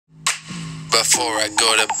Before I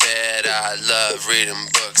go to bed, I love reading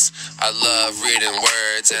books. I love reading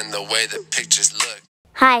words and the way the pictures look.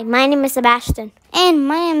 Hi, my name is Sebastian. And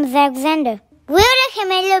my name is Alexander. We're the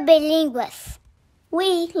Gemelo Bilingües.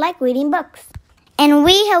 We like reading books. And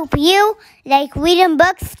we hope you like reading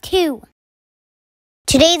books too.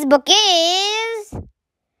 Today's book is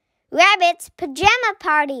Rabbit's Pajama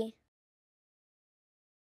Party.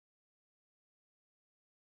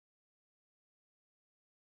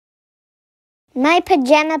 My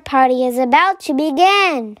pajama party is about to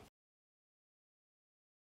begin.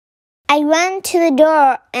 I run to the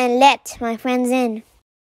door and let my friends in.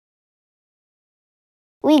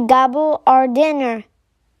 We gobble our dinner,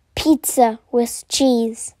 pizza with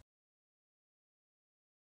cheese,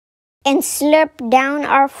 and slurp down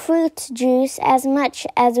our fruit juice as much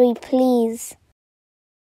as we please.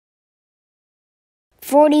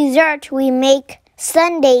 For dessert, we make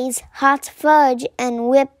sundaes, hot fudge, and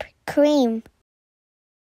whipped cream,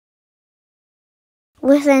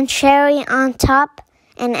 with a cherry on top,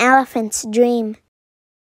 an elephant's dream.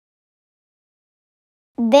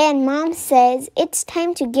 Then Mom says it's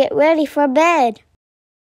time to get ready for bed.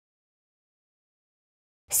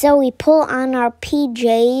 So we pull on our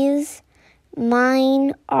PJs.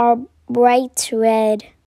 Mine are bright red.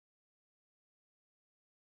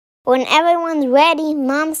 When everyone's ready,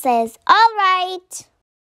 Mom says, "All right."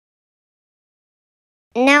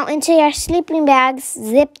 Now into your sleeping bags,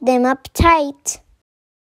 zip them up tight.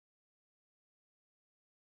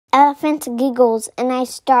 Elephant giggles and I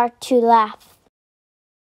start to laugh.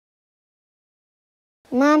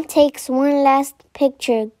 Mom takes one last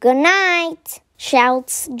picture. "Good night,"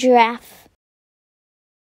 shouts Giraffe.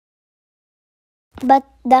 But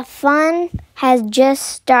the fun has just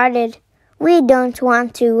started. We don't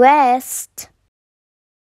want to rest.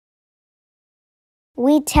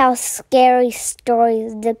 We tell scary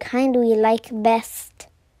stories, the kind we like best.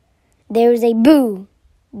 There's a boo,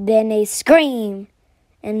 then a scream,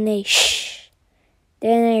 and a shh,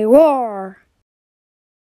 then a roar.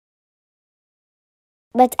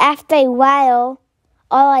 But after a while,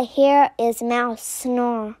 all I hear is Mouse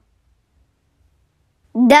snore.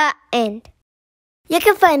 The end. You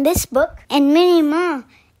can find this book And many more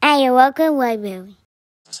at your local library.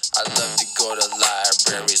 I love to go to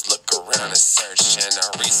libraries, look around and search, and I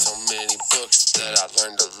read so many books that I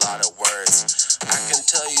learned a lot of words. I can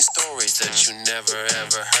tell you stories that you never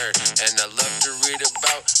ever heard, and I love to read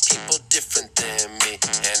about people different than me,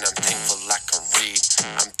 and I'm thankful I can read,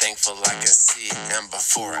 I'm thankful I can see, and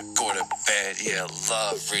before I go to bed, yeah, I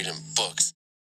love reading books.